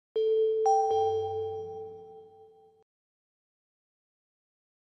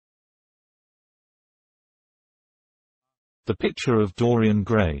The Picture of Dorian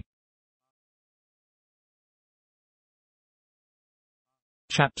Gray.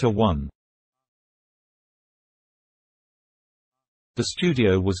 Chapter 1. The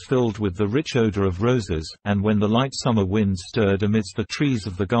studio was filled with the rich odor of roses, and when the light summer wind stirred amidst the trees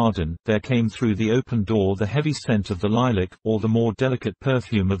of the garden, there came through the open door the heavy scent of the lilac, or the more delicate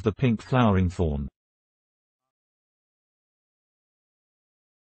perfume of the pink flowering thorn.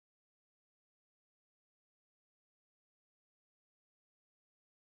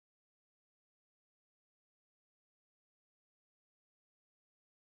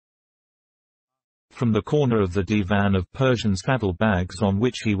 From the corner of the divan of Persian saddle-bags on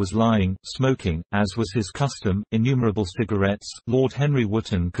which he was lying, smoking, as was his custom, innumerable cigarettes, Lord Henry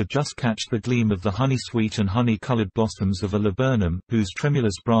Wotton could just catch the gleam of the honey-sweet and honey-coloured blossoms of a laburnum, whose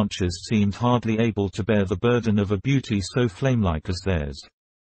tremulous branches seemed hardly able to bear the burden of a beauty so flamelike as theirs.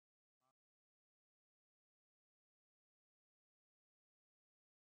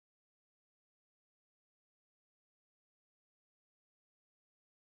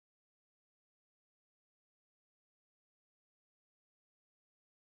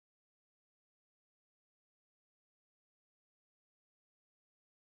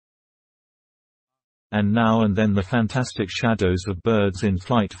 And now and then the fantastic shadows of birds in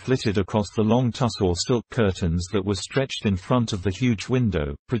flight flitted across the long tussore silk curtains that were stretched in front of the huge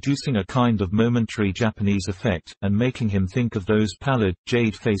window, producing a kind of momentary Japanese effect, and making him think of those pallid,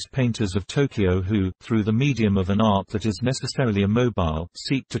 jade-faced painters of Tokyo who, through the medium of an art that is necessarily immobile,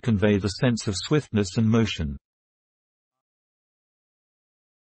 seek to convey the sense of swiftness and motion.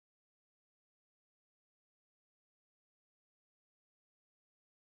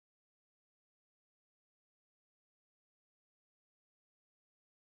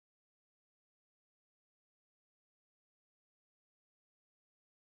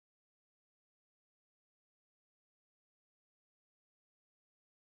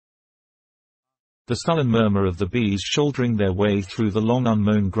 The sullen murmur of the bees shouldering their way through the long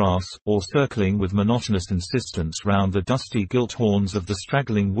unmown grass, or circling with monotonous insistence round the dusty gilt horns of the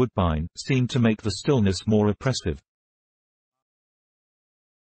straggling woodbine, seemed to make the stillness more oppressive.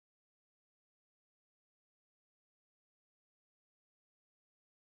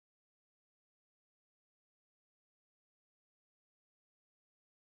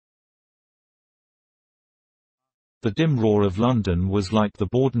 The dim roar of London was like the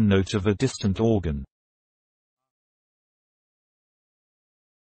bourdon note of a distant organ.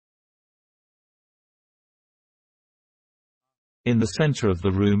 In the center of the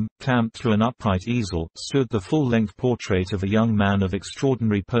room, clamped to an upright easel, stood the full-length portrait of a young man of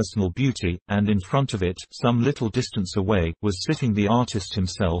extraordinary personal beauty, and in front of it, some little distance away, was sitting the artist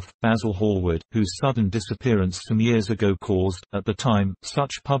himself, Basil Hallward, whose sudden disappearance some years ago caused, at the time,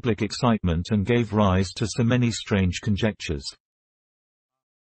 such public excitement and gave rise to so many strange conjectures.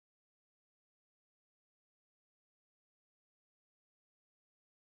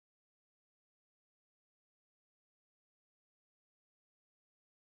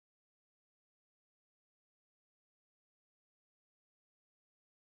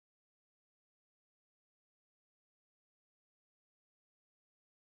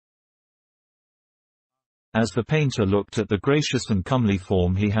 As the painter looked at the gracious and comely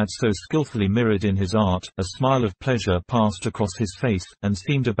form he had so skillfully mirrored in his art, a smile of pleasure passed across his face, and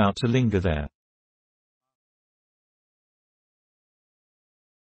seemed about to linger there.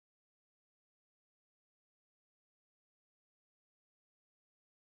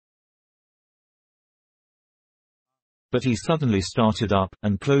 But he suddenly started up,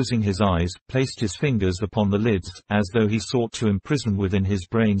 and closing his eyes, placed his fingers upon the lids, as though he sought to imprison within his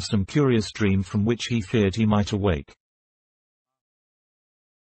brain some curious dream from which he feared he might awake.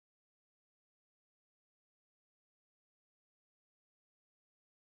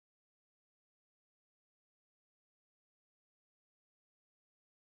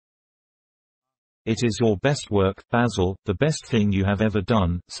 "It is your best work, Basil, the best thing you have ever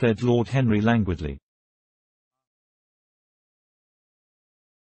done," said Lord Henry languidly.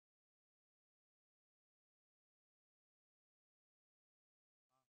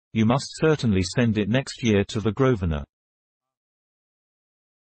 "You must certainly send it next year to the Grosvenor."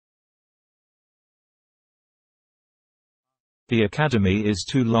 "The Academy is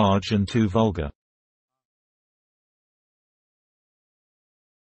too large and too vulgar."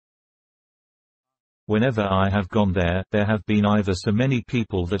 "Whenever I have gone there, there have been either so many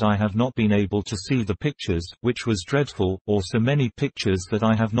people that I have not been able to see the pictures, which was dreadful, or so many pictures that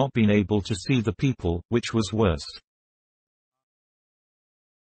I have not been able to see the people, which was worse."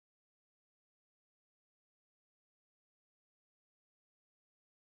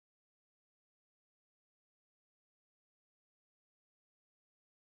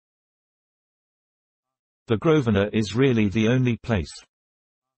 The Grosvenor is really the only place.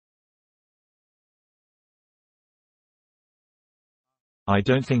 I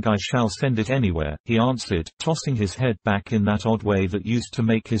don't think I shall send it anywhere, he answered, tossing his head back in that odd way that used to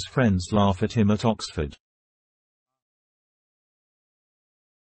make his friends laugh at him at Oxford.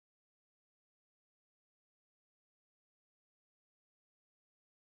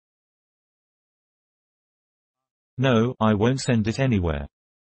 No, I won't send it anywhere.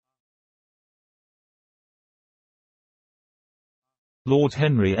 Lord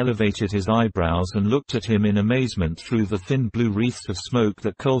Henry elevated his eyebrows and looked at him in amazement through the thin blue wreaths of smoke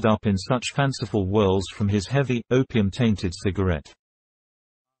that curled up in such fanciful whirls from his heavy, opium-tainted cigarette.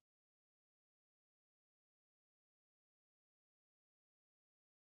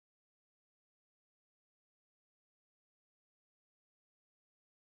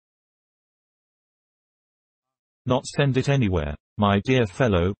 Not send it anywhere? My dear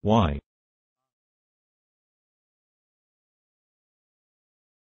fellow, why?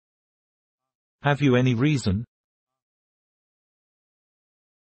 Have you any reason?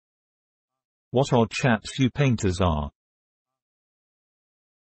 What odd chaps you painters are.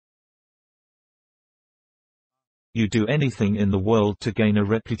 You do anything in the world to gain a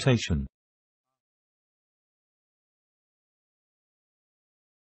reputation.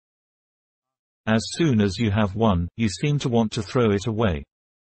 As soon as you have one, you seem to want to throw it away.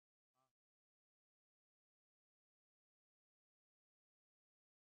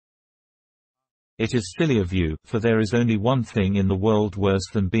 It is silly of you, for there is only one thing in the world worse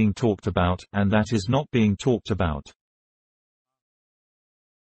than being talked about, and that is not being talked about.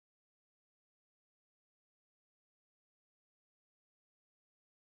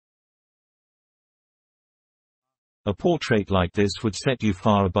 A portrait like this would set you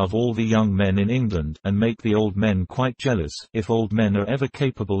far above all the young men in England, and make the old men quite jealous, if old men are ever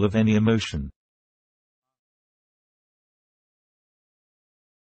capable of any emotion.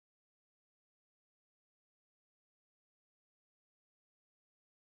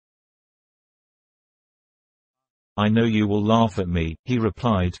 I know you will laugh at me, he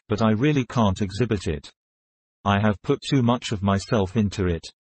replied, but I really can't exhibit it. I have put too much of myself into it.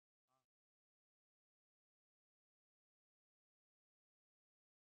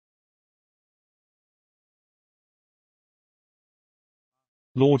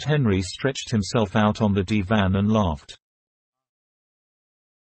 Lord Henry stretched himself out on the divan and laughed.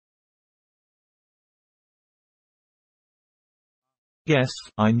 Yes,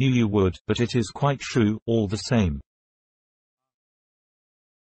 I knew you would, but it is quite true, all the same.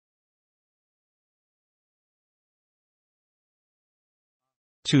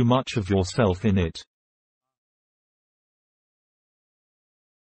 Too much of yourself in it.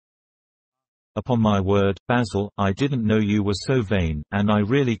 Upon my word, Basil, I didn't know you were so vain, and I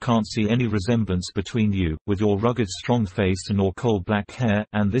really can't see any resemblance between you, with your rugged strong face and your coal-black hair,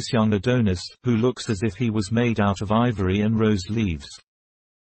 and this young Adonis, who looks as if he was made out of ivory and rose leaves.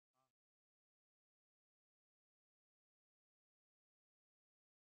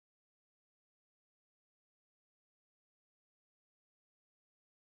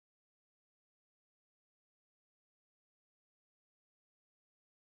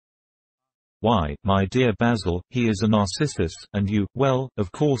 Why, my dear Basil, he is a Narcissus, and you, well,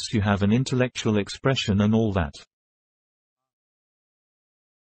 of course you have an intellectual expression and all that.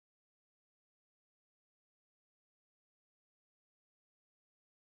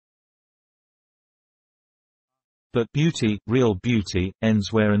 But beauty, real beauty,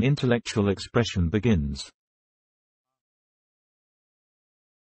 ends where an intellectual expression begins.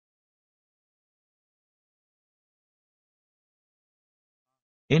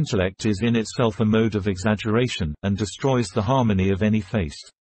 Intellect is in itself a mode of exaggeration, and destroys the harmony of any face.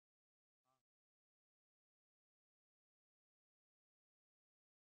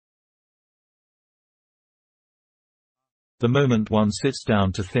 The moment one sits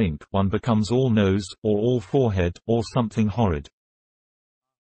down to think, one becomes all nose, or all forehead, or something horrid.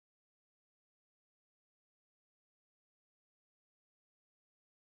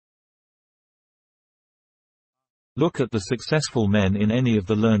 Look at the successful men in any of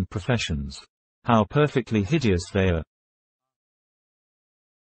the learned professions. How perfectly hideous they are.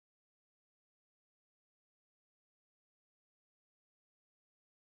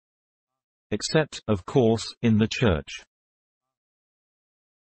 Except, of course, in the church.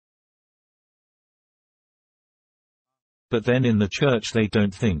 But then in the church they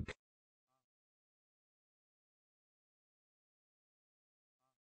don't think.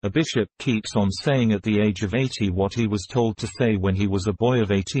 A bishop keeps on saying at the age of 80 what he was told to say when he was a boy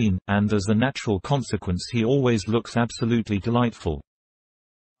of 18, and as a natural consequence he always looks absolutely delightful.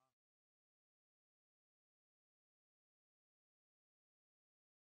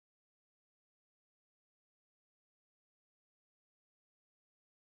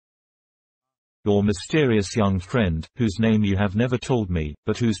 Your mysterious young friend, whose name you have never told me,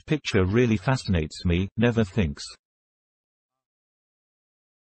 but whose picture really fascinates me, never thinks.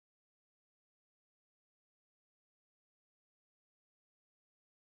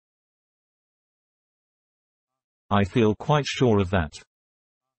 I feel quite sure of that.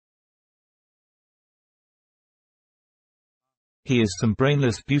 He is some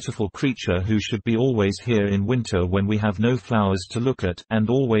brainless beautiful creature who should be always here in winter when we have no flowers to look at, and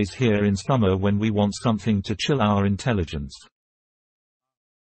always here in summer when we want something to chill our intelligence.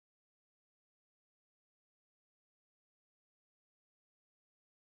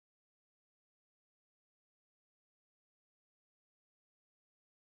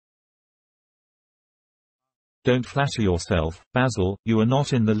 Don't flatter yourself, Basil, you are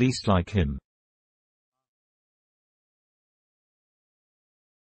not in the least like him.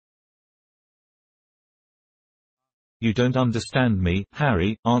 You don't understand me,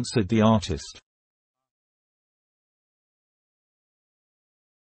 Harry, answered the artist.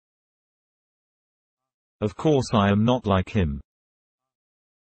 Of course I am not like him.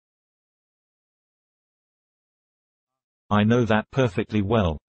 I know that perfectly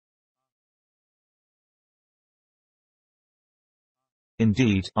well.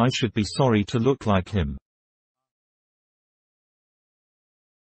 Indeed, I should be sorry to look like him.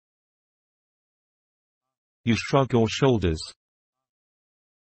 You shrug your shoulders.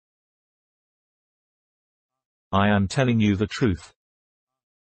 I am telling you the truth.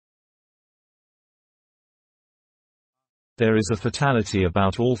 There is a fatality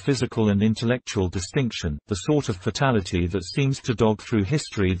about all physical and intellectual distinction, the sort of fatality that seems to dog through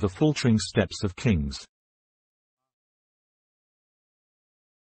history the faltering steps of kings.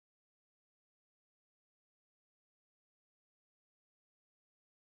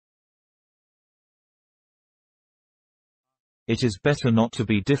 It is better not to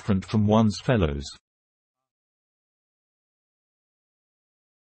be different from one's fellows.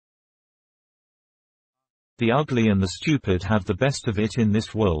 The ugly and the stupid have the best of it in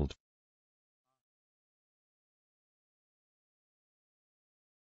this world.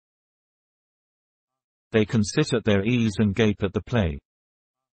 They can sit at their ease and gape at the play.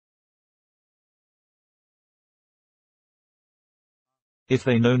 If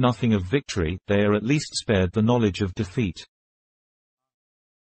they know nothing of victory, they are at least spared the knowledge of defeat.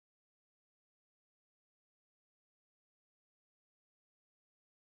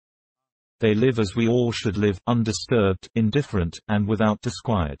 They live as we all should live, undisturbed, indifferent, and without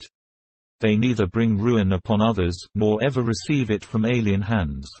disquiet. They neither bring ruin upon others, nor ever receive it from alien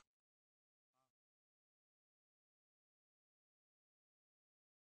hands.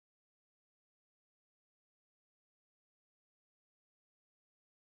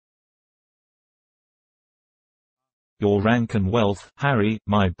 Your rank and wealth, Harry,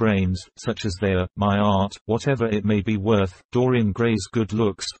 my brains, such as they are, my art, whatever it may be worth, Dorian Gray's good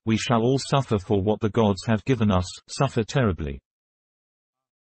looks, we shall all suffer for what the gods have given us, suffer terribly.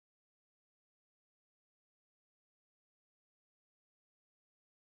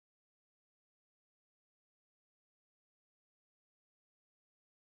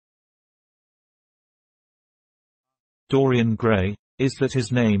 Dorian Gray? Is that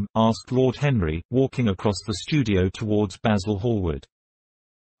his name? Asked Lord Henry, walking across the studio towards Basil Hallward.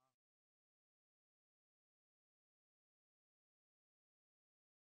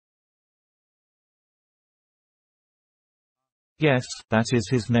 Yes, that is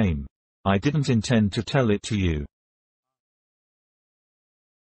his name. I didn't intend to tell it to you.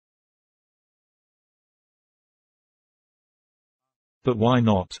 But why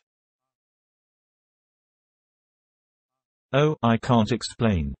not? Oh, I can't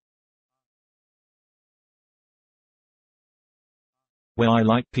explain. Where I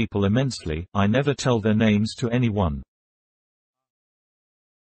like people immensely, I never tell their names to anyone.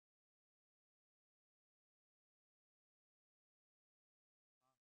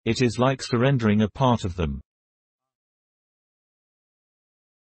 It is like surrendering a part of them.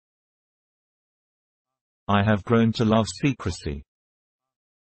 I have grown to love secrecy.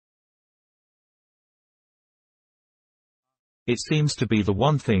 It seems to be the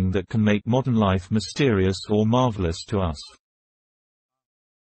one thing that can make modern life mysterious or marvelous to us.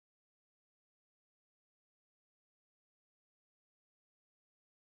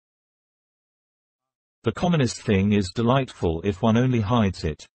 The commonest thing is delightful if one only hides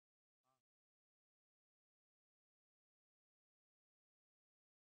it.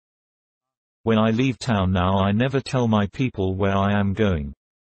 When I leave town now, I never tell my people where I am going.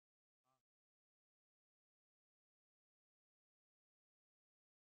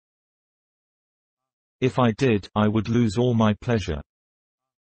 If I did, I would lose all my pleasure.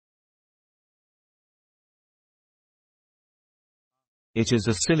 It is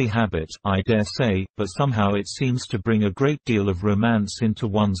a silly habit, I dare say, but somehow it seems to bring a great deal of romance into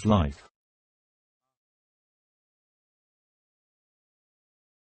one's life.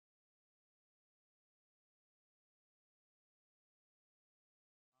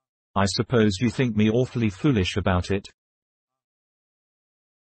 I suppose you think me awfully foolish about it?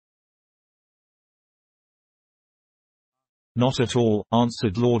 Not at all,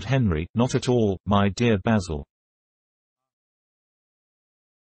 answered Lord Henry, not at all, my dear Basil.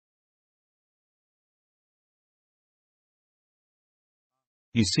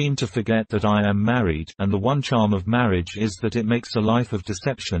 You seem to forget that I am married, and the one charm of marriage is that it makes a life of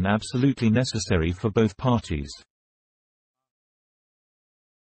deception absolutely necessary for both parties.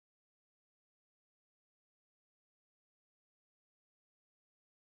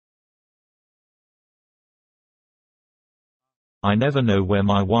 I never know where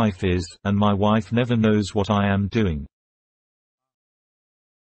my wife is, and my wife never knows what I am doing.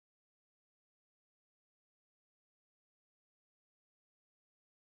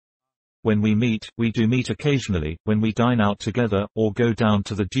 When we do meet occasionally. When we dine out together, or go down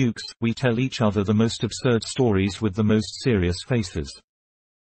to the Duke's, we tell each other the most absurd stories with the most serious faces.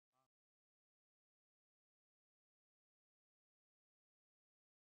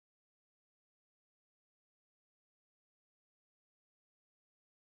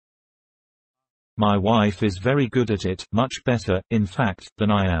 My wife is very good at it, much better, in fact, than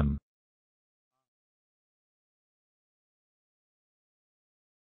I am.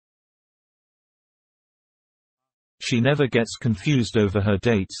 She never gets confused over her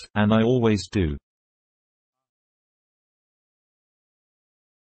dates, and I always do.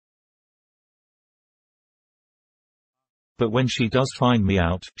 But when she does find me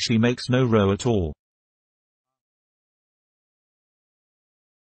out, she makes no row at all.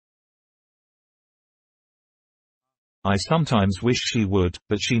 I sometimes wish she would,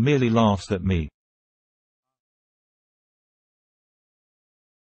 but she merely laughs at me.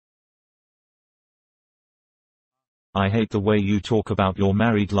 I hate the way you talk about your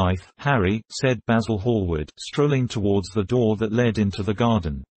married life, Harry, said Basil Hallward, strolling towards the door that led into the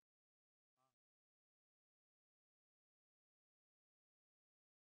garden.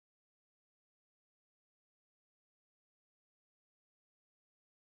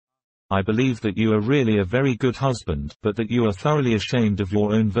 I believe that you are really a very good husband, but that you are thoroughly ashamed of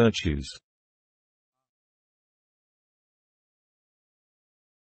your own virtues.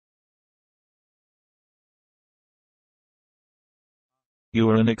 You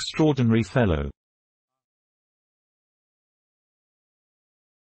are an extraordinary fellow.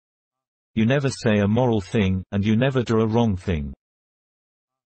 You never say a moral thing, and you never do a wrong thing.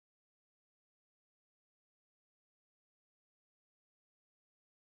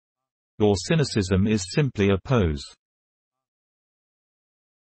 Your cynicism is simply a pose.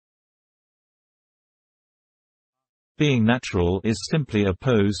 Being natural is simply a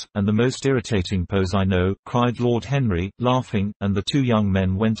pose, and the most irritating pose I know, cried Lord Henry, laughing, and the two young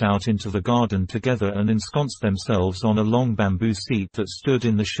men went out into the garden together and ensconced themselves on a long bamboo seat that stood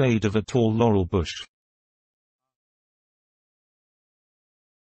in the shade of a tall laurel bush.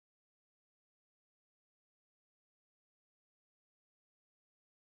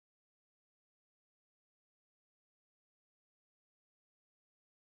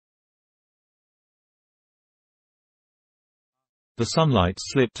 The sunlight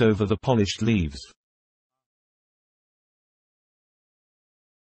slipped over the polished leaves.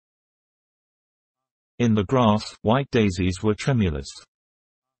 In the grass, white daisies were tremulous.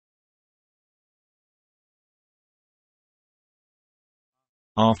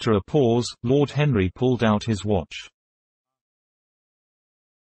 After a pause, Lord Henry pulled out his watch.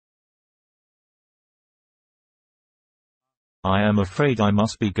 I am afraid I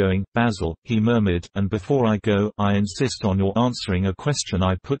must be going, Basil, he murmured, and before I go, I insist on your answering a question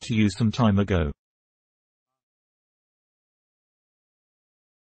I put to you some time ago.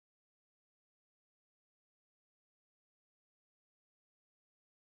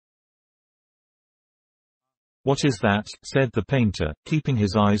 What is that? Said the painter, keeping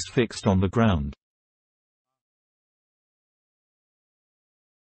his eyes fixed on the ground.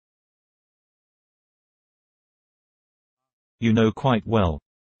 You know quite well.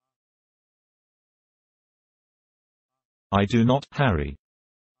 I do not, Harry.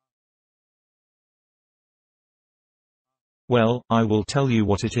 Well, I will tell you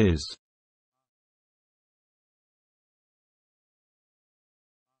what it is.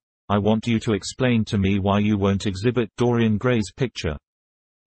 I want you to explain to me why you won't exhibit Dorian Gray's picture.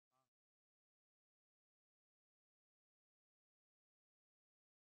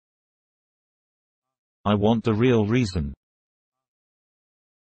 I want the real reason.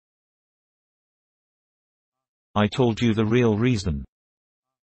 I told you the real reason.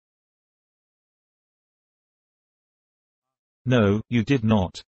 No, you did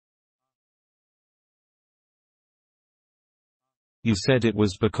not. You said it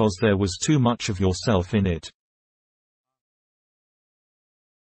was because there was too much of yourself in it.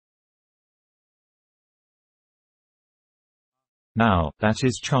 Now, that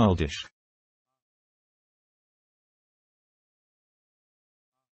is childish.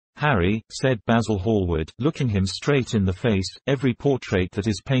 Harry, said Basil Hallward, looking him straight in the face, every portrait that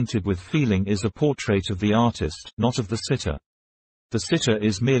is painted with feeling is a portrait of the artist, not of the sitter. The sitter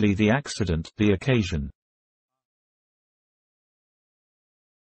is merely the accident, the occasion.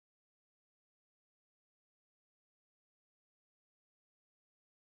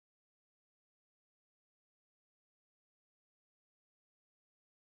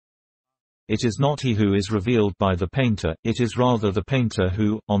 It is not he who is revealed by the painter, it is rather the painter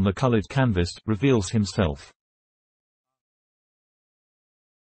who, on the colored canvas, reveals himself.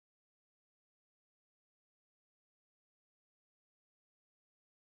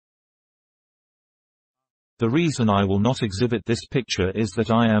 The reason I will not exhibit this picture is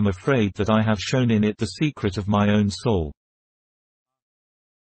that I am afraid that I have shown in it the secret of my own soul.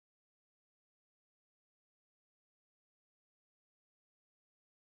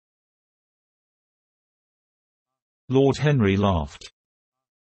 Lord Henry laughed.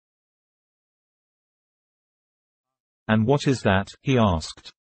 And what is that? He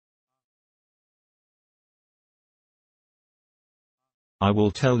asked. I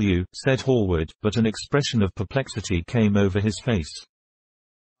will tell you, said Hallward, but an expression of perplexity came over his face.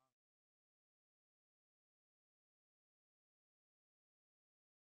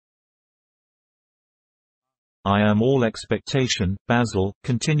 I am all expectation, Basil,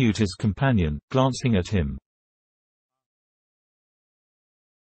 continued his companion, glancing at him.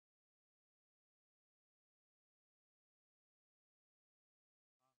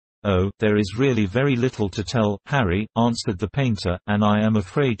 Oh, there is really very little to tell, Harry, answered the painter, and I am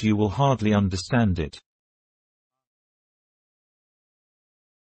afraid you will hardly understand it.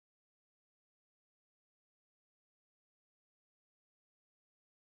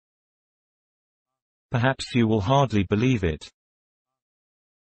 Perhaps you will hardly believe it.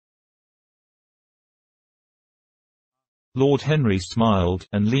 Lord Henry smiled,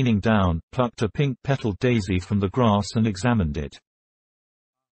 and leaning down, plucked a pink-petaled daisy from the grass and examined it.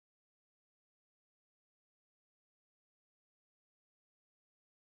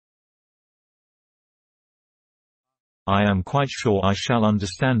 I am quite sure I shall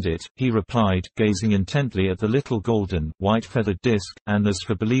understand it, he replied, gazing intently at the little golden, white-feathered disc, and as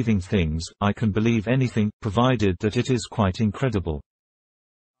for believing things, I can believe anything, provided that it is quite incredible.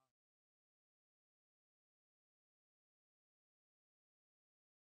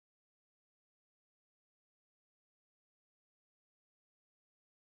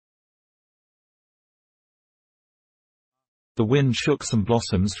 The wind shook some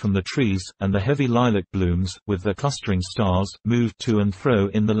blossoms from the trees, and the heavy lilac blooms, with their clustering stars, moved to and fro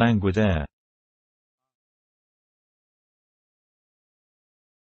in the languid air.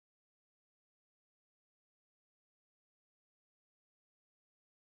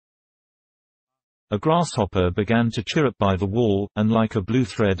 A grasshopper began to chirrup by the wall, and like a blue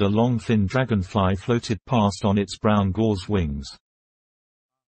thread a long thin dragonfly floated past on its brown gauze wings.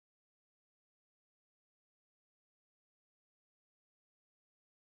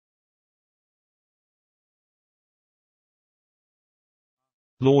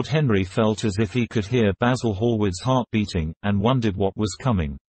 Lord Henry felt as if he could hear Basil Hallward's heart beating, and wondered what was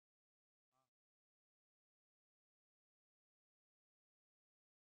coming.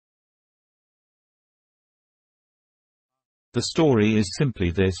 The story is simply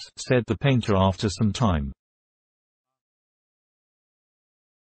this, said the painter after some time.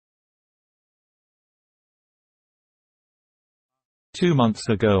 "2 months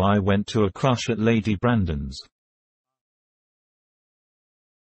ago I went to a crush at Lady Brandon's.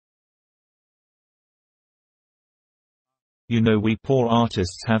 You know, we poor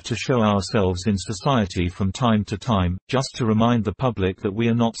artists have to show ourselves in society from time to time, just to remind the public that we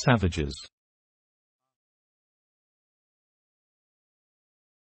are not savages.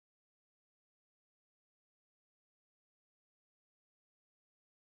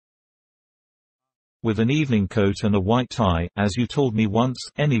 With an evening coat and a white tie, as you told me once,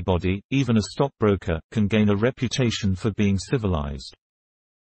 anybody, even a stockbroker, can gain a reputation for being civilized.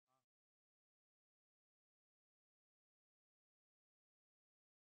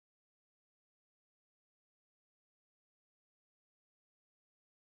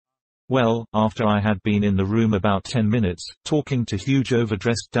 Well, after I had been in the room about 10 minutes, talking to huge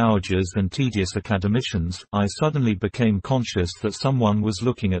overdressed dowagers and tedious academicians, I suddenly became conscious that someone was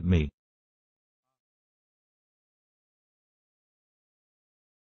looking at me.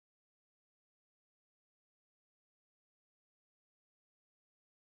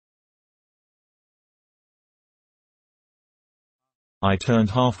 I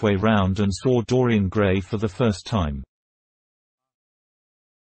turned halfway round and saw Dorian Gray for the first time.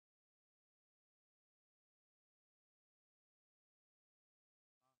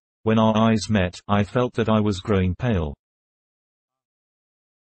 When our eyes met, I felt that I was growing pale.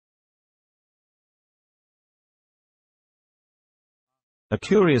 A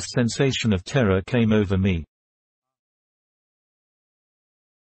curious sensation of terror came over me.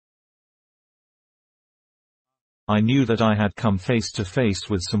 I knew that I had come face to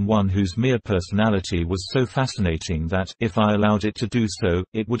face with someone whose mere personality was so fascinating that, if I allowed it to do so,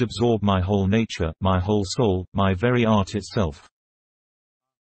 it would absorb my whole nature, my whole soul, my very art itself.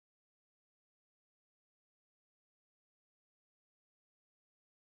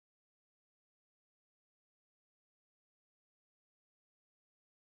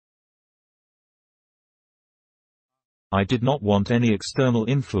 I did not want any external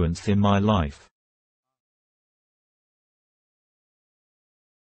influence in my life.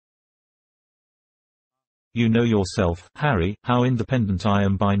 You know yourself, Harry, how independent I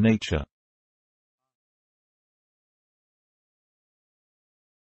am by nature.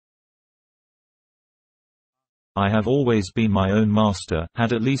 I have always been my own master,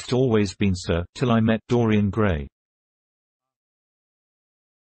 had at least always been so, till I met Dorian Gray.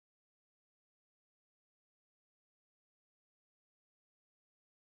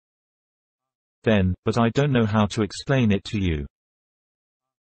 Then, but I don't know how to explain it to you.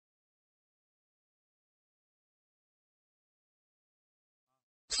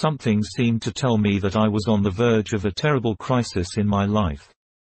 Something seemed to tell me that I was on the verge of a terrible crisis in my life.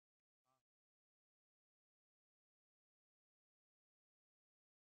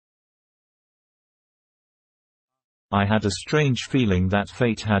 I had a strange feeling that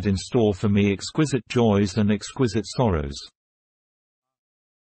fate had in store for me exquisite joys and exquisite sorrows.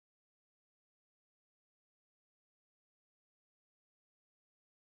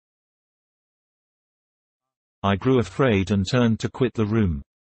 I grew afraid and turned to quit the room.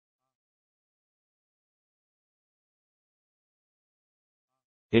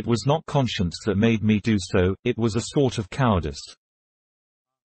 It was not conscience that made me do so, it was a sort of cowardice.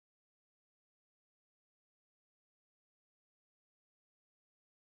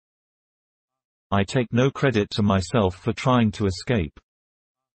 I take no credit to myself for trying to escape.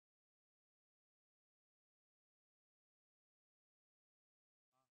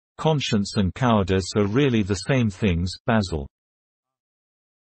 Conscience and cowardice are really the same things, Basil.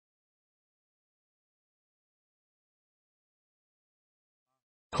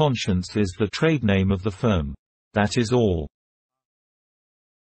 Conscience is the trade name of the firm. That is all.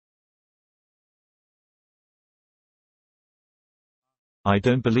 I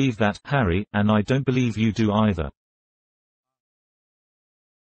don't believe that, Harry, and I don't believe you do either.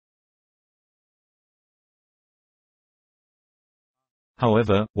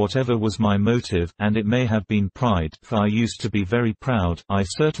 However, whatever was my motive, and it may have been pride, for I used to be very proud, I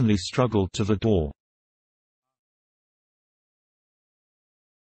certainly struggled to the door.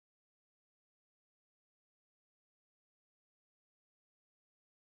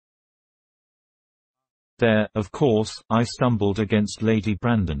 There, of course, I stumbled against Lady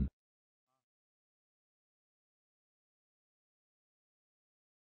Brandon.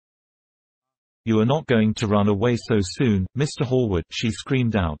 "You are not going to run away so soon, Mr. Hallward," she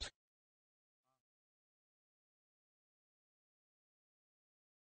screamed out.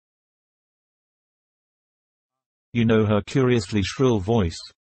 You know her curiously shrill voice.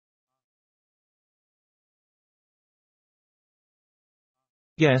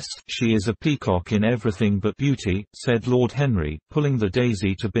 "Yes, she is a peacock in everything but beauty," said Lord Henry, pulling the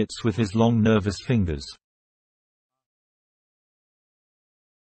daisy to bits with his long nervous fingers.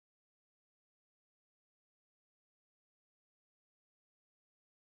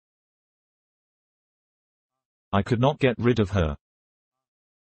 I could not get rid of her.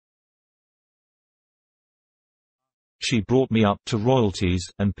 She brought me up to royalties,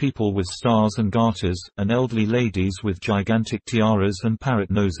 and people with stars and garters, and elderly ladies with gigantic tiaras and parrot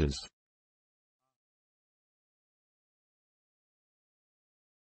noses.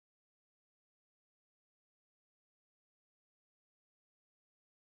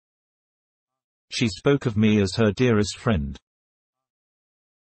 She spoke of me as her dearest friend.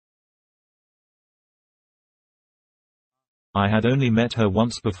 I had only met her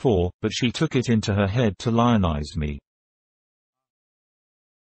once before, but she took it into her head to lionize me.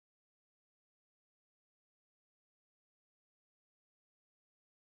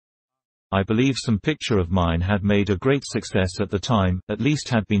 I believe some picture of mine had made a great success at the time, at least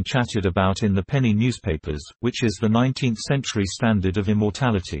had been chatted about in the penny newspapers, which is the 19th-century standard of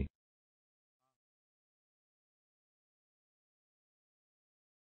immortality.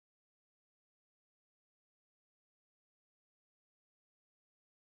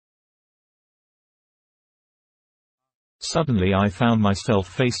 Suddenly I found myself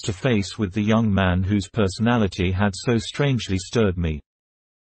face to face with the young man whose personality had so strangely stirred me.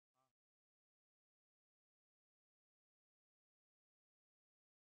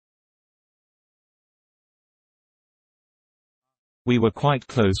 We were quite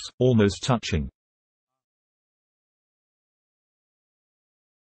close, almost touching.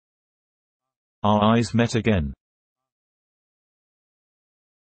 Our eyes met again.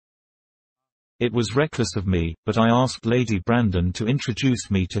 It was reckless of me, but I asked Lady Brandon to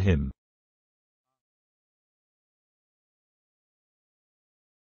introduce me to him.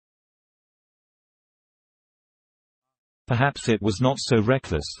 Perhaps it was not so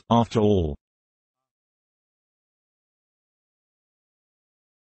reckless, after all.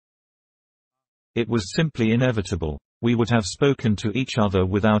 It was simply inevitable. We would have spoken to each other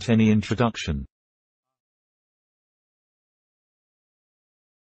without any introduction.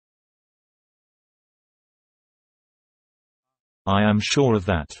 I am sure of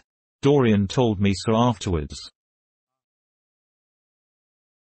that. Dorian told me so afterwards.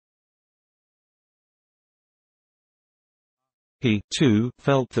 He, too,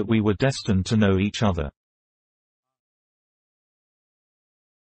 felt that we were destined to know each other.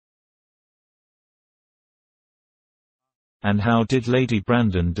 "And how did Lady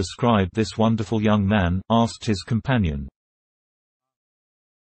Brandon describe this wonderful young man?" asked his companion.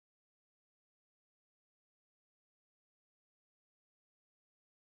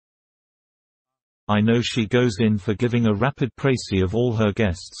 "I know she goes in for giving a rapid précis of all her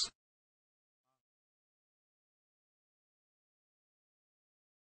guests."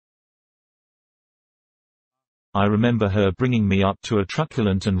 I remember her bringing me up to a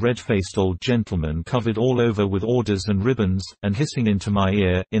truculent and red-faced old gentleman covered all over with orders and ribbons, and hissing into my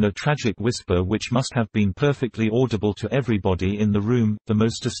ear, in a tragic whisper which must have been perfectly audible to everybody in the room, the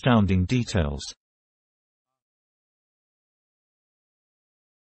most astounding details.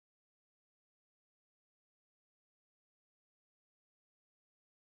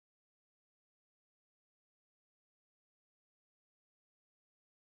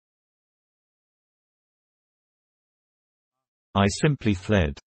 I simply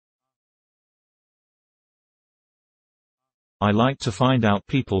fled. I like to find out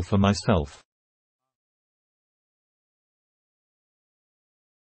people for myself.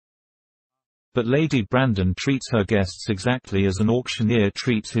 But Lady Brandon treats her guests exactly as an auctioneer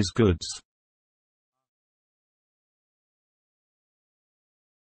treats his goods.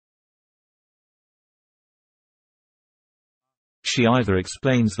 She either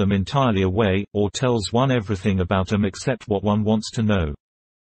explains them entirely away, or tells one everything about them except what one wants to know.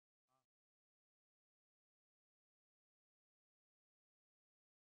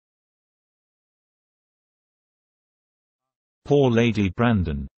 Poor Lady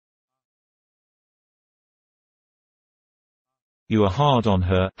Brandon. "You are hard on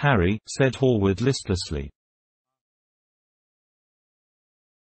her, Harry," said Hallward listlessly.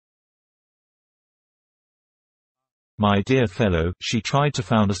 "My dear fellow, she tried to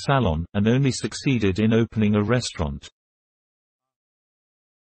found a salon, and only succeeded in opening a restaurant."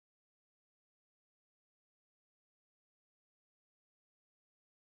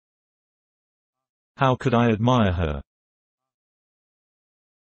 How could I admire her?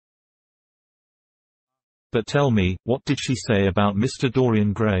 But tell me, what did she say about Mr.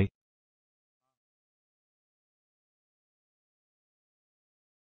 Dorian Gray?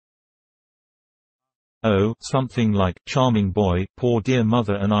 Oh, something like, "Charming boy, poor dear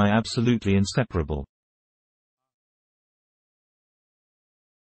mother and I absolutely inseparable."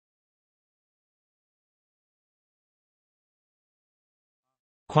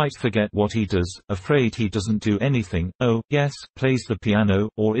 Quite forget what he does, afraid he doesn't do anything. Oh, yes, plays the piano,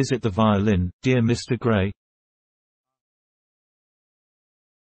 or is it the violin, dear Mr. Gray?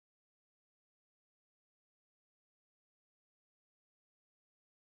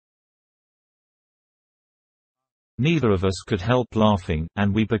 Neither of us could help laughing,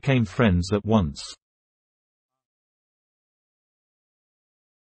 and we became friends at once.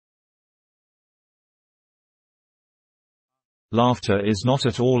 Laughter is not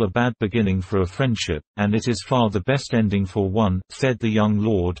at all a bad beginning for a friendship, and it is far the best ending for one," said the young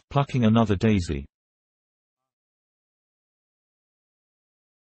lord, plucking another daisy.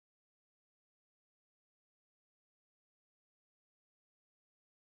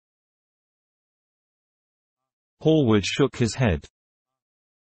 Hallward shook his head.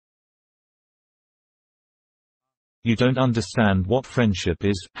 "You don't understand what friendship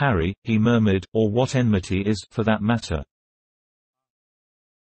is, Harry," he murmured, "or what enmity is, for that matter."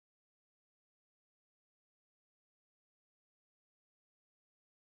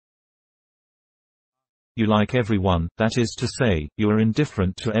 "You like everyone, that is to say, you are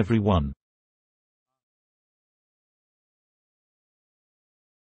indifferent to everyone."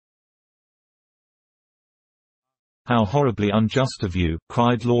 "How horribly unjust of you,"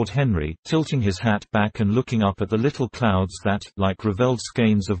 cried Lord Henry, tilting his hat back and looking up at the little clouds that, like ravelled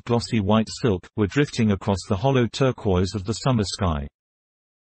skeins of glossy white silk, were drifting across the hollow turquoise of the summer sky.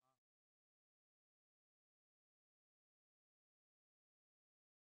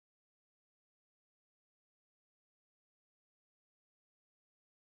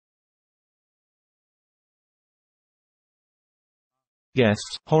 "Yes,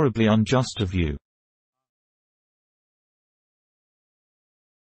 horribly unjust of you.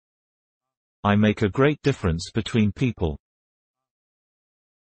 I make a great difference between people.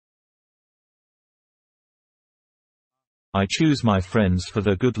 I choose my friends for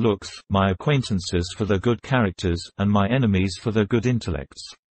their good looks, my acquaintances for their good characters, and my enemies for their good intellects."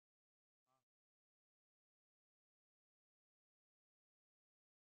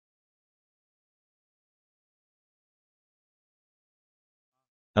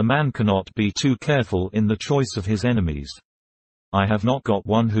 "A man cannot be too careful in the choice of his enemies. I have not got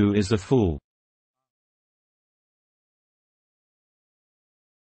one who is a fool."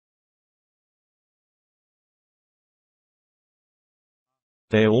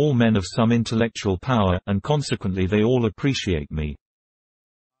 "They are all men of some intellectual power, and consequently they all appreciate me."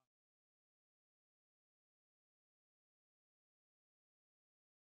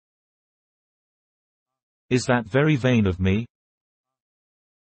 "Is that very vain of me?"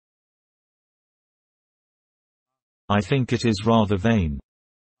 "I think it is rather vain."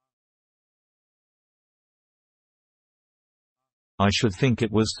 "I should think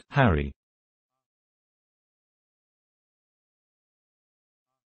it was, Harry."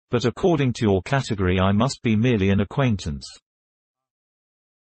 "But according to your category I must be merely an acquaintance."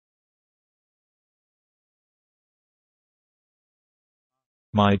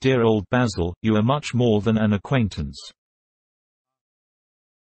 "My dear old Basil, you are much more than an acquaintance.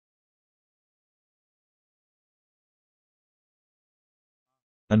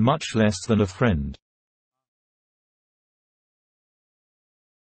 And much less than a friend.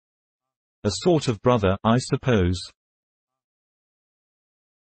 A sort of brother, I suppose."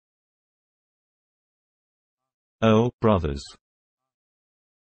 "Oh, brothers.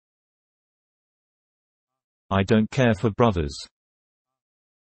 I don't care for brothers.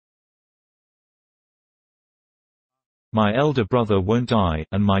 My elder brother won't die,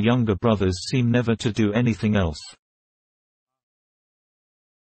 and my younger brothers seem never to do anything else."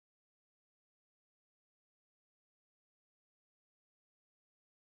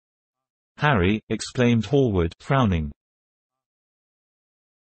 "Harry," exclaimed Hallward, frowning.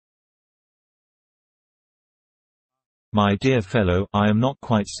 "My dear fellow, I am not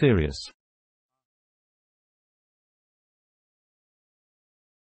quite serious."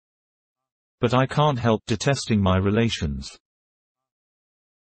 "But I can't help detesting my relations."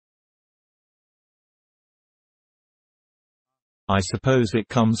 "I suppose it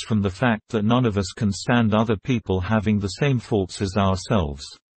comes from the fact that none of us can stand other people having the same faults as ourselves."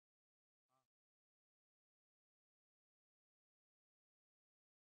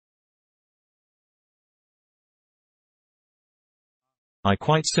 "I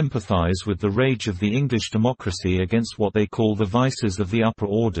quite sympathize with the rage of the English democracy against what they call the vices of the upper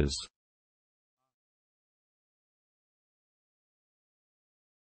orders."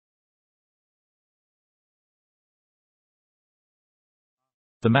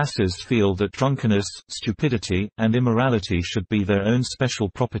 "The masses feel that drunkenness, stupidity, and immorality should be their own special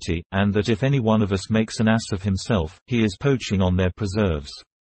property, and that if any one of us makes an ass of himself, he is poaching on their preserves."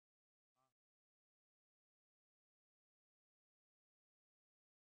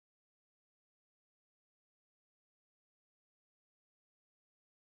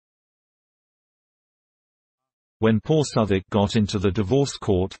 When poor Southwick got into the divorce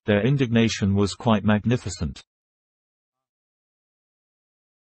court, their indignation was quite magnificent.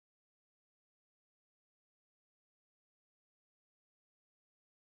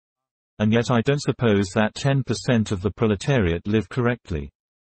 and yet I don't suppose that 10% of the proletariat live correctly.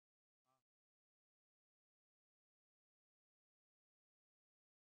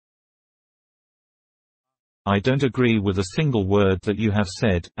 I don't agree with a single word that you have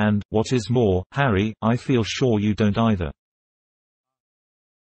said, and, what is more, Harry, I feel sure you don't either.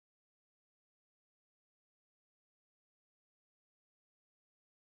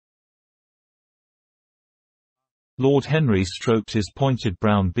 Lord Henry stroked his pointed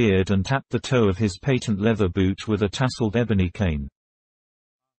brown beard and tapped the toe of his patent leather boot with a tasseled ebony cane.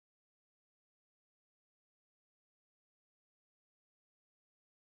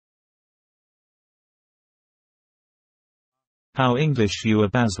 How English you are,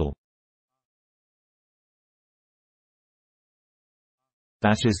 Basil.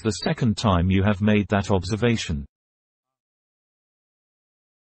 That is the second time you have made that observation.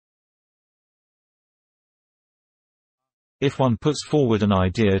 If one puts forward an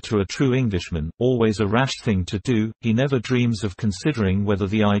idea to a true Englishman, always a rash thing to do, he never dreams of considering whether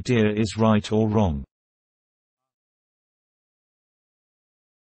the idea is right or wrong.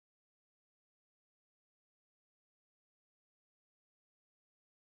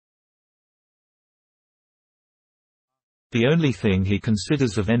 The only thing he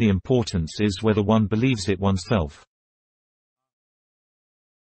considers of any importance is whether one believes it oneself.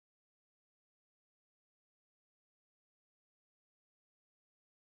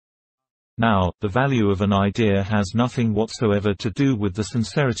 Now, the value of an idea has nothing whatsoever to do with the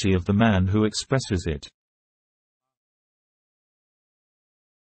sincerity of the man who expresses it.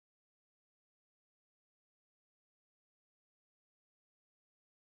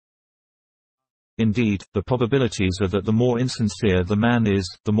 Indeed, the probabilities are that the more insincere the man is,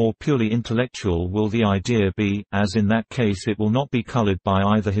 the more purely intellectual will the idea be, as in that case it will not be colored by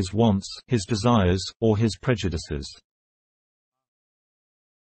either his wants, his desires, or his prejudices.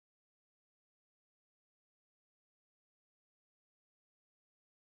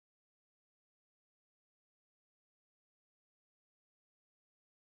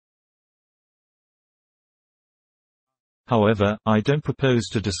 However, I don't propose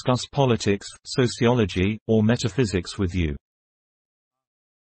to discuss politics, sociology, or metaphysics with you.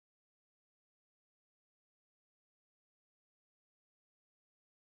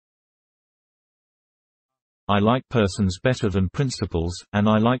 I like persons better than principles, and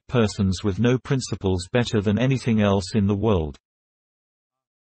I like persons with no principles better than anything else in the world.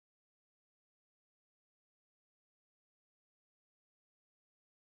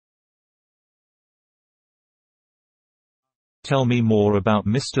 Tell me more about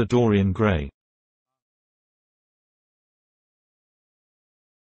Mr. Dorian Gray.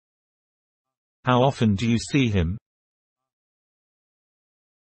 How often do you see him?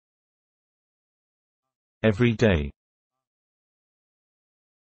 Every day.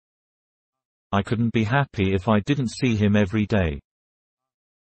 I couldn't be happy if I didn't see him every day.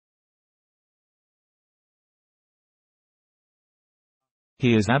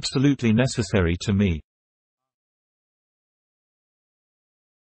 He is absolutely necessary to me.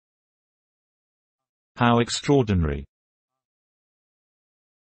 How extraordinary.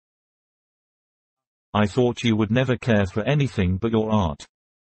 I thought you would never care for anything but your art.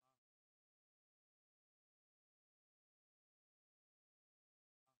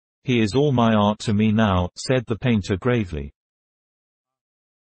 He is all my art to me now, said the painter gravely.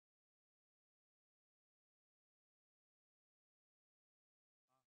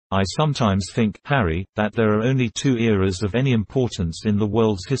 I sometimes think, Harry, that there are only two eras of any importance in the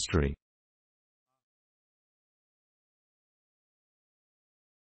world's history.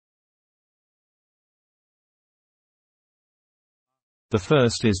 The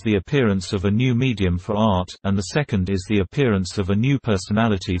first is the appearance of a new medium for art, and the second is the appearance of a new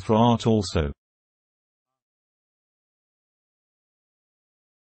personality for art also.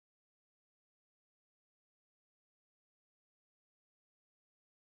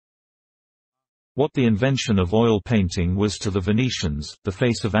 What the invention of oil painting was to the Venetians, the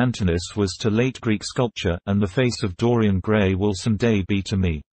face of Antinous was to late Greek sculpture, and the face of Dorian Gray will someday be to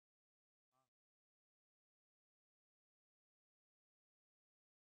me.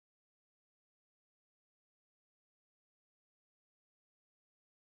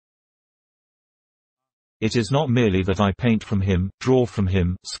 It is not merely that I paint from him, draw from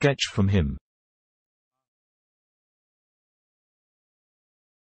him, sketch from him.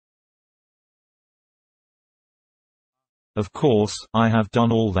 Of course, I have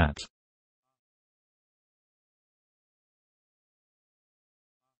done all that.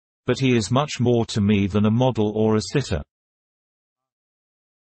 But he is much more to me than a model or a sitter.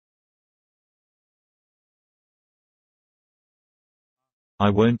 I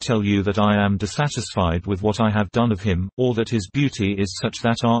won't tell you that I am dissatisfied with what I have done of him, or that his beauty is such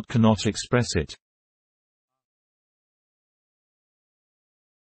that art cannot express it.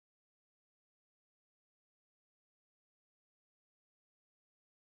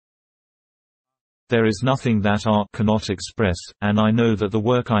 There is nothing that art cannot express, and I know that the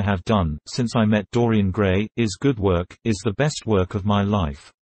work I have done, since I met Dorian Gray, is good work, is the best work of my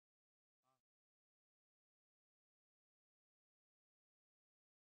life.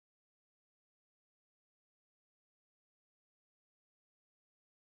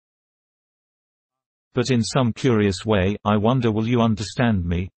 But in some curious way, I wonder, will you understand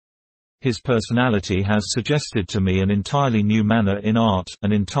me? His personality has suggested to me an entirely new manner in art,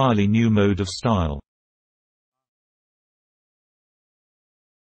 an entirely new mode of style.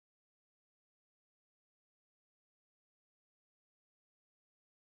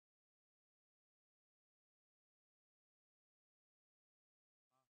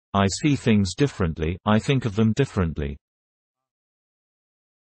 I see things differently, I think of them differently.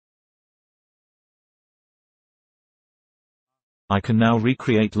 I can now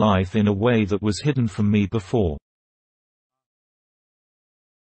recreate life in a way that was hidden from me before.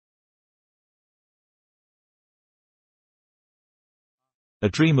 A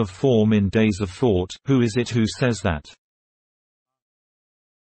dream of form in days of thought, who is it who says that?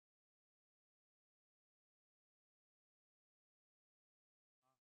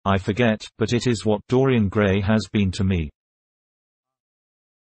 I forget, but it is what Dorian Gray has been to me.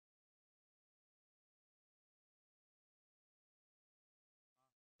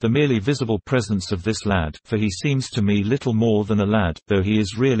 The merely visible presence of this lad, for he seems to me little more than a lad, though he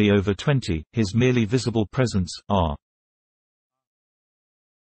is really over 20, his merely visible presence,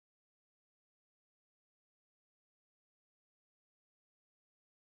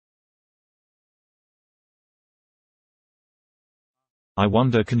 I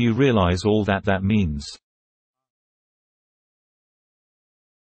wonder, can you realize all that that means?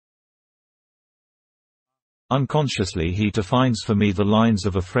 Unconsciously he defines for me the lines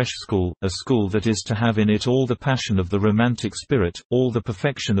of a fresh school, a school that is to have in it all the passion of the romantic spirit, all the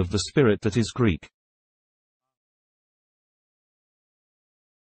perfection of the spirit that is Greek.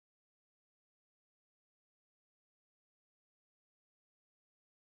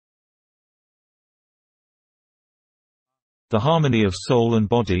 The harmony of soul and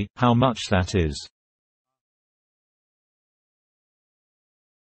body, how much that is.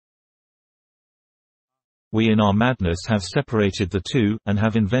 We in our madness have separated the two, and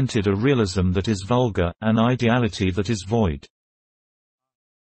have invented a realism that is vulgar, an ideality that is void.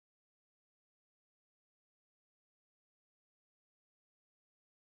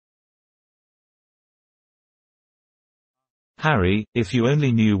 Harry, if you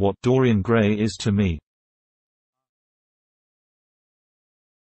only knew what Dorian Gray is to me.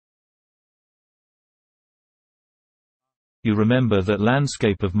 You remember that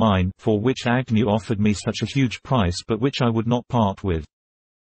landscape of mine, for which Agnew offered me such a huge price but which I would not part with.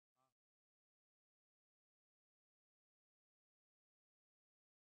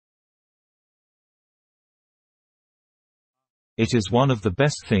 It is one of the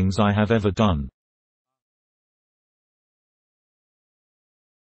best things I have ever done.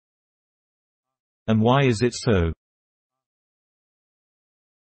 And why is it so?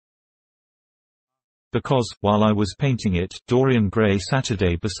 Because, while I was painting it, Dorian Gray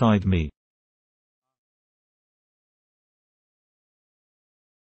Saturday beside me.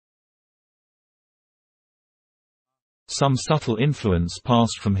 Some subtle influence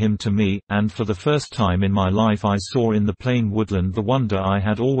passed from him to me, and for the first time in my life I saw in the plain woodland the wonder I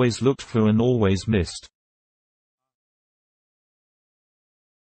had always looked for and always missed.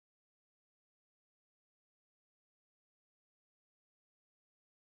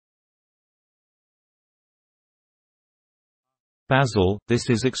 Basil, this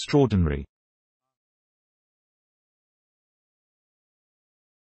is extraordinary.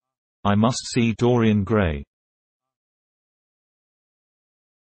 I must see Dorian Gray.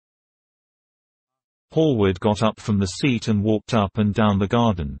 Hallward got up from the seat and walked up and down the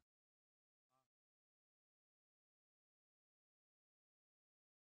garden.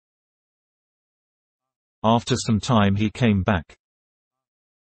 After some time he came back.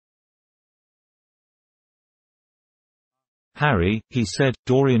 Harry, he said,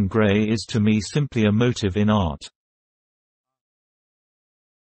 Dorian Gray is to me simply a motive in art.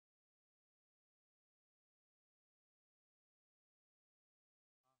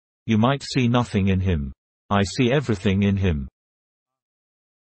 You might see nothing in him. I see everything in him.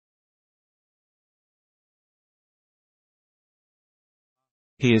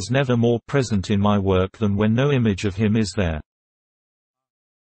 He is never more present in my work than when no image of him is there.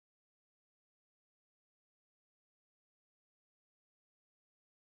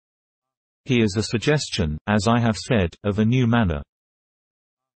 He is a suggestion, as I have said, of a new manner.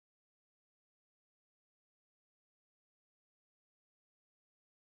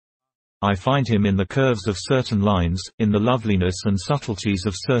 I find him in the curves of certain lines, in the loveliness and subtleties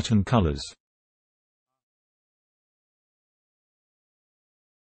of certain colors.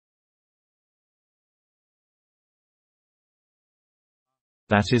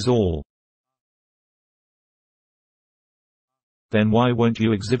 That is all. Then why won't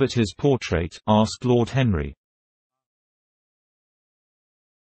you exhibit his portrait? Asked Lord Henry.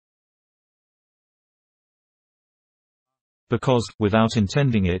 Because, without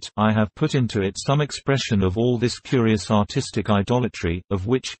intending it, I have put into it some expression of all this curious artistic idolatry, of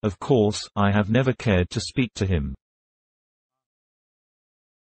which, of course, I have never cared to speak to him.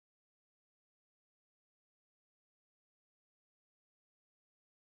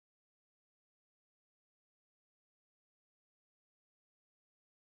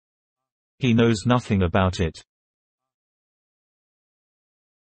 He knows nothing about it.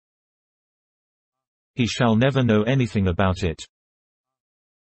 He shall never know anything about it.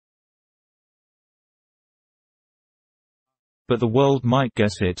 But the world might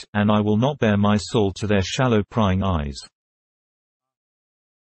guess it, and I will not bare my soul to their shallow prying eyes.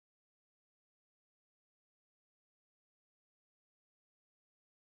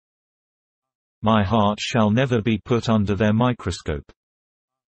 My heart shall never be put under their microscope.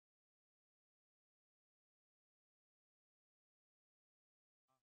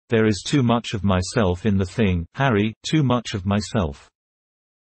 There is too much of myself in the thing, Harry, too much of myself.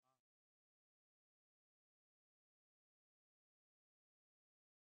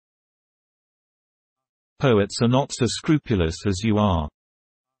 Poets are not so scrupulous as you are.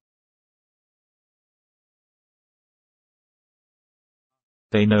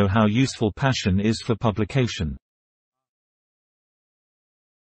 They know how useful passion is for publication.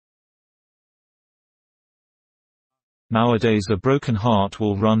 Nowadays a broken heart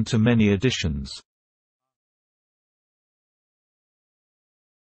will run to many editions.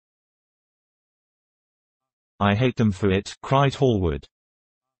 I hate them for it, cried Hallward.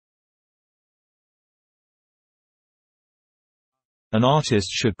 An artist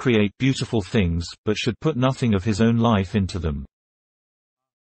should create beautiful things, but should put nothing of his own life into them.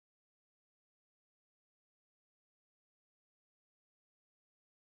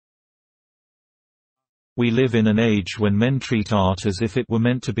 We live in an age when men treat art as if it were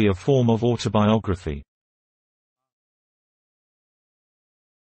meant to be a form of autobiography.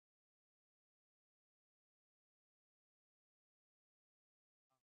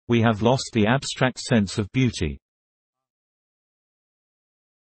 We have lost the abstract sense of beauty.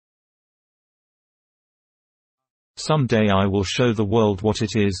 Some day I will show the world what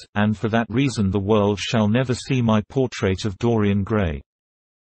it is, and for that reason the world shall never see my portrait of Dorian Gray.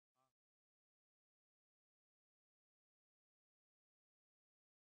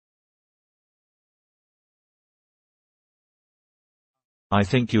 I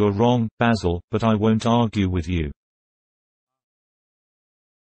think you are wrong, Basil, but I won't argue with you.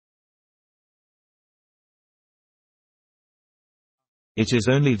 It is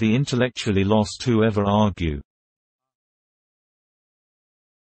only the intellectually lost who ever argue.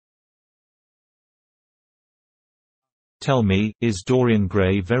 Tell me, is Dorian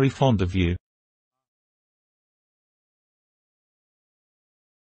Gray very fond of you?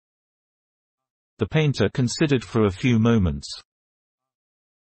 The painter considered for a few moments.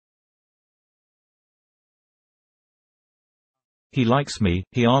 He likes me,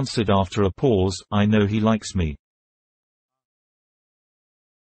 he answered after a pause. I know he likes me.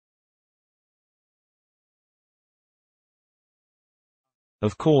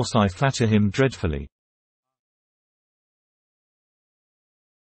 Of course I flatter him dreadfully.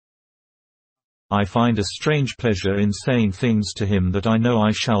 I find a strange pleasure in saying things to him that I know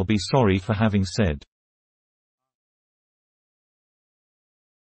I shall be sorry for having said.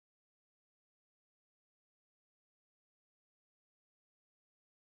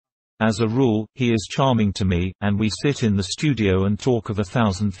 As a rule, he is charming to me, and we sit in the studio and talk of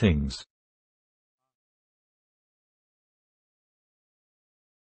 1,000 things.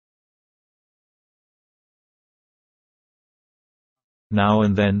 Now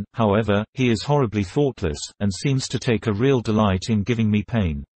and then, however, he is horribly thoughtless, and seems to take a real delight in giving me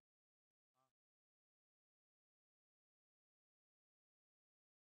pain.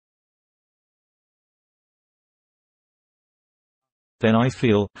 Then I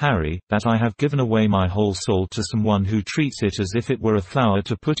feel, Harry, that I have given away my whole soul to someone who treats it as if it were a flower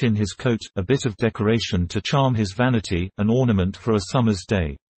to put in his coat, a bit of decoration to charm his vanity, an ornament for a summer's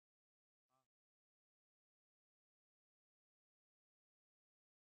day.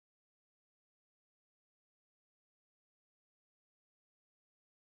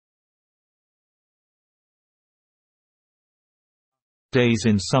 Days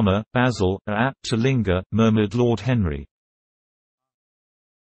in summer, Basil, are apt to linger, murmured Lord Henry.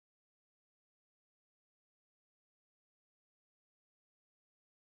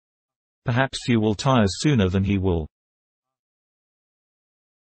 Perhaps you will tire sooner than he will.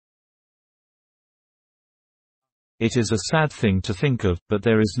 It is a sad thing to think of, but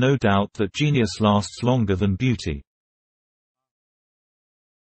there is no doubt that genius lasts longer than beauty.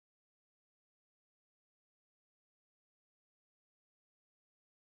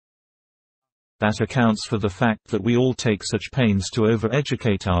 That accounts for the fact that we all take such pains to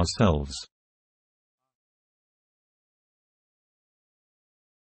over-educate ourselves.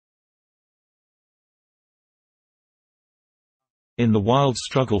 In the wild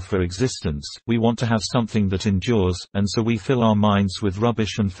struggle for existence, we want to have something that endures, and so we fill our minds with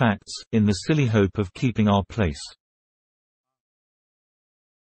rubbish and facts, in the silly hope of keeping our place.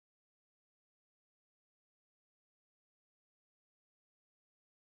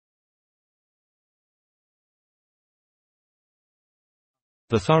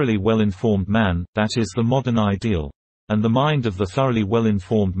 The thoroughly well-informed man, that is the modern ideal. And the mind of the thoroughly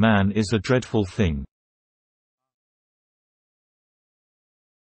well-informed man is a dreadful thing.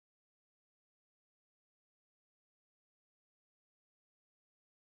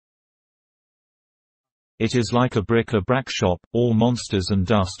 It is like a bric-a-brac shop, all monsters and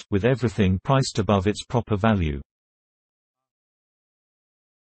dust, with everything priced above its proper value.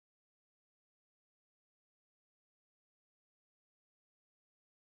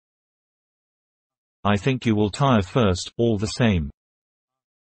 I think you will tire first, all the same.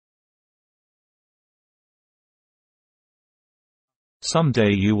 Some day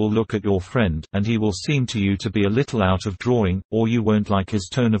you will look at your friend, and he will seem to you to be a little out of drawing, or you won't like his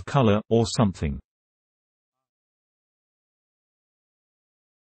tone of color, or something.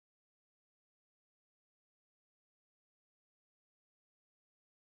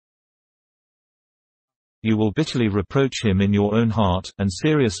 You will bitterly reproach him in your own heart, and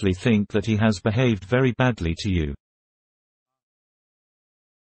seriously think that he has behaved very badly to you.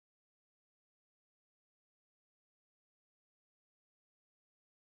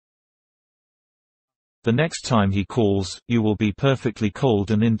 The next time he calls, you will be perfectly cold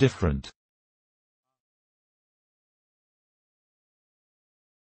and indifferent.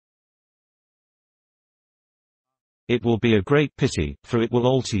 It will be a great pity, for it will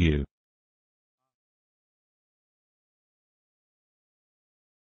alter you.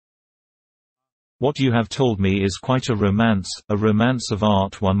 What you have told me is quite a romance of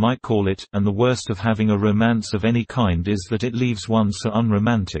art one might call it, and the worst of having a romance of any kind is that it leaves one so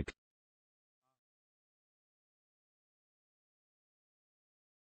unromantic.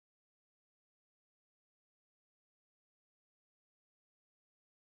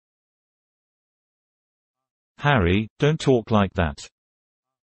 Harry, don't talk like that.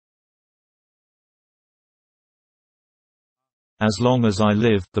 As long as I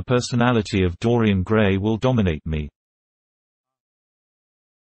live, the personality of Dorian Gray will dominate me.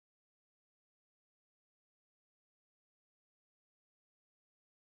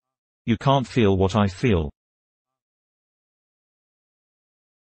 You can't feel what I feel.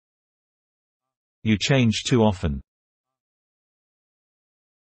 You change too often.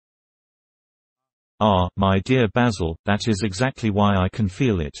 Ah, my dear Basil, that is exactly why I can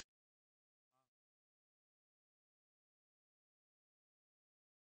feel it.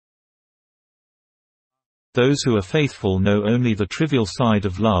 Those who are faithful know only the trivial side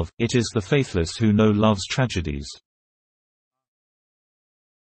of love, it is the faithless who know love's tragedies.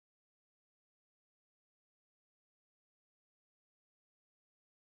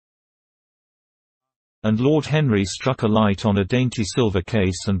 And Lord Henry struck a light on a dainty silver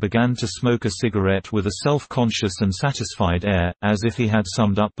case and began to smoke a cigarette with a self-conscious and satisfied air, as if he had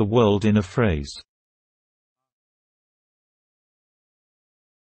summed up the world in a phrase.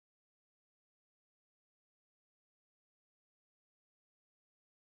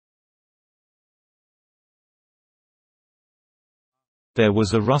 There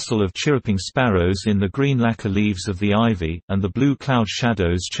was a rustle of chirruping sparrows in the green lacquer leaves of the ivy, and the blue cloud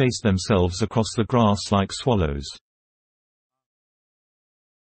shadows chased themselves across the grass like swallows.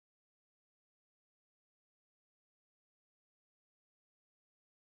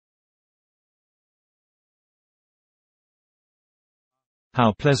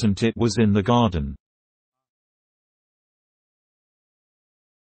 How pleasant it was in the garden.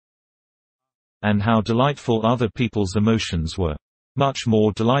 And how delightful other people's emotions were. Much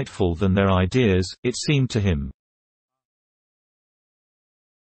more delightful than their ideas, it seemed to him.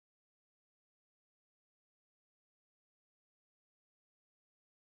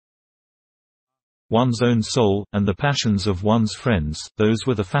 one's own soul, and the passions of one's friends, those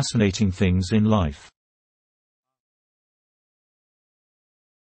were the fascinating things in life.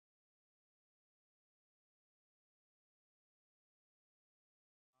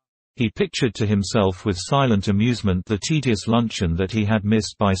 He pictured to himself with silent amusement the tedious luncheon that he had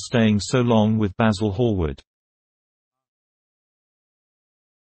missed by staying so long with Basil Hallward.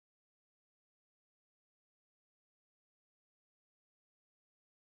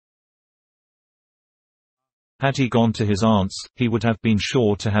 Had he gone to his aunt's, he would have been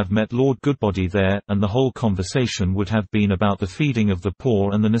sure to have met Lord Goodbody there, and the whole conversation would have been about the feeding of the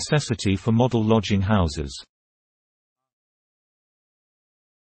poor and the necessity for model lodging houses.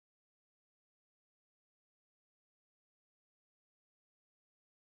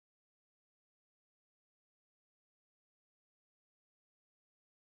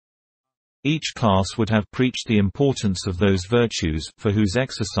 Each class would have preached the importance of those virtues, for whose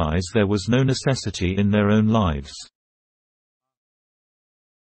exercise there was no necessity in their own lives.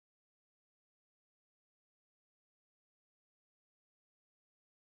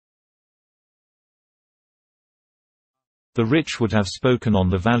 The rich would have spoken on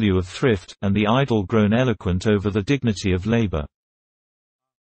the value of thrift, and the idle grown eloquent over the dignity of labor.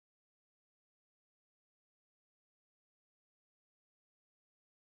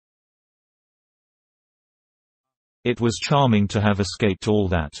 It was charming to have escaped all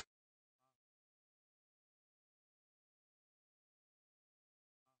that.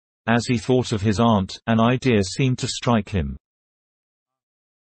 As he thought of his aunt, an idea seemed to strike him.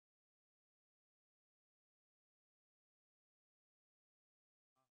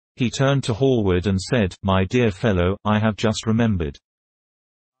 He turned to Hallward and said, "My dear fellow, I have just remembered."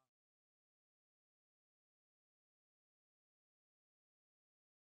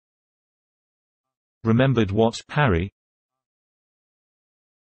 "Remembered what, Harry?"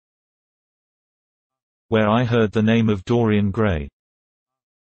 "Where I heard the name of Dorian Gray."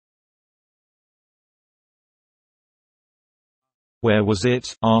 "Where was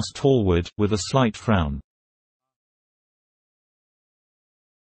it?" asked Hallward, with a slight frown.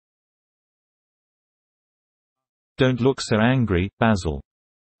 "Don't look so angry, Basil."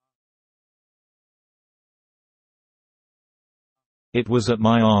 "It was at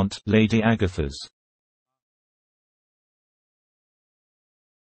my aunt, Lady Agatha's."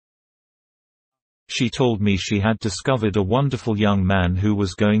 "She told me she had discovered a wonderful young man who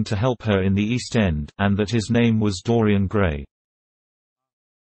was going to help her in the East End, and that his name was Dorian Gray."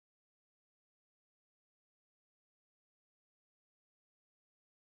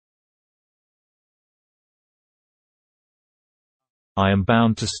 "I am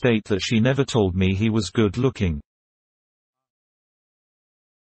bound to state that she never told me he was good-looking."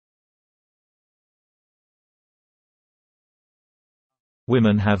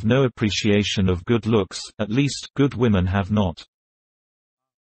 "Women have no appreciation of good looks, at least, good women have not."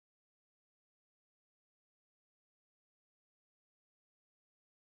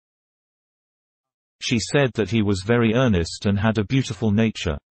 "She said that he was very earnest and had a beautiful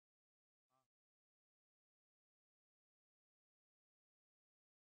nature."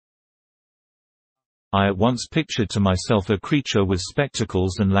 "I at once pictured to myself a creature with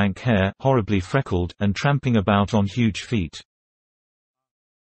spectacles and lank hair, horribly freckled, and tramping about on huge feet."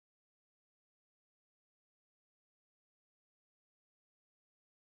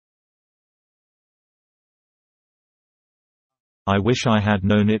 "I wish I had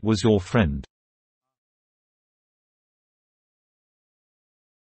known it was your friend."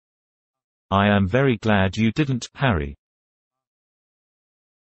 "I am very glad you didn't, Harry."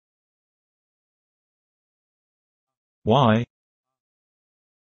 "Why?"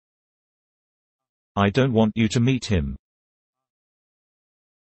 "I don't want you to meet him."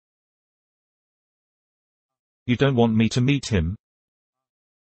 "You don't want me to meet him?"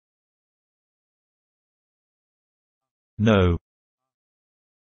 "No."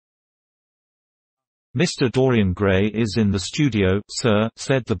 "Mr. Dorian Gray is in the studio, sir,"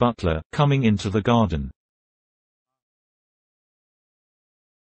 said the butler, coming into the garden.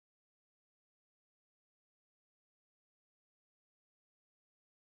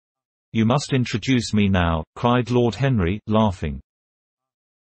 "You must introduce me now," cried Lord Henry, laughing.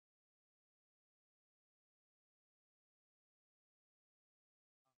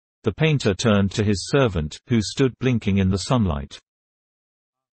 The painter turned to his servant, who stood blinking in the sunlight.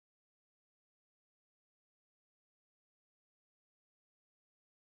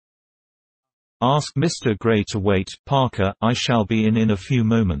 "Ask Mr. Gray to wait, Parker, I shall be in a few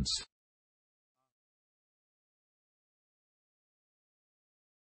moments."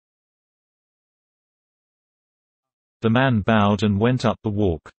 The man bowed and went up the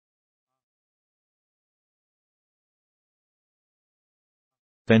walk.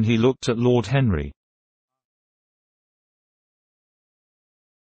 Then he looked at Lord Henry.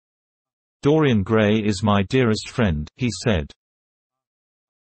 "Dorian Gray is my dearest friend," he said.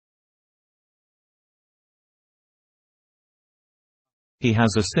 "He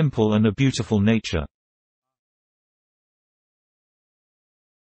has a simple and a beautiful nature.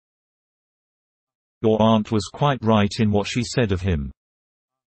 Your aunt was quite right in what she said of him.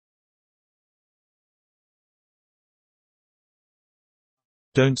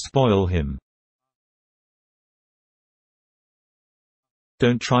 Don't spoil him.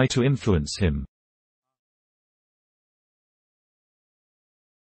 Don't try to influence him.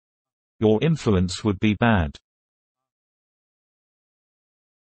 Your influence would be bad.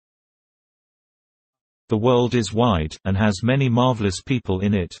 The world is wide, and has many marvelous people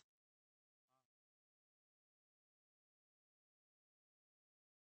in it.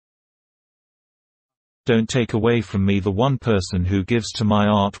 Don't take away from me the one person who gives to my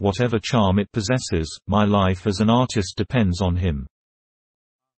art whatever charm it possesses. My life as an artist depends on him."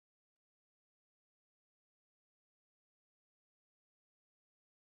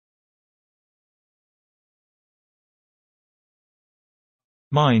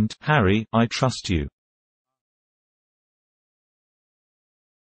 "Mind, Harry, I trust you."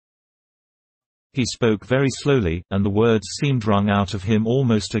 He spoke very slowly, and the words seemed wrung out of him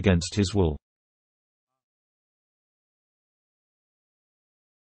almost against his will.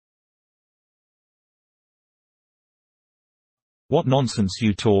 "What nonsense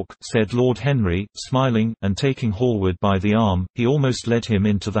you talk," said Lord Henry, smiling, and taking Hallward by the arm, he almost led him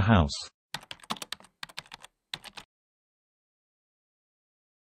into the house.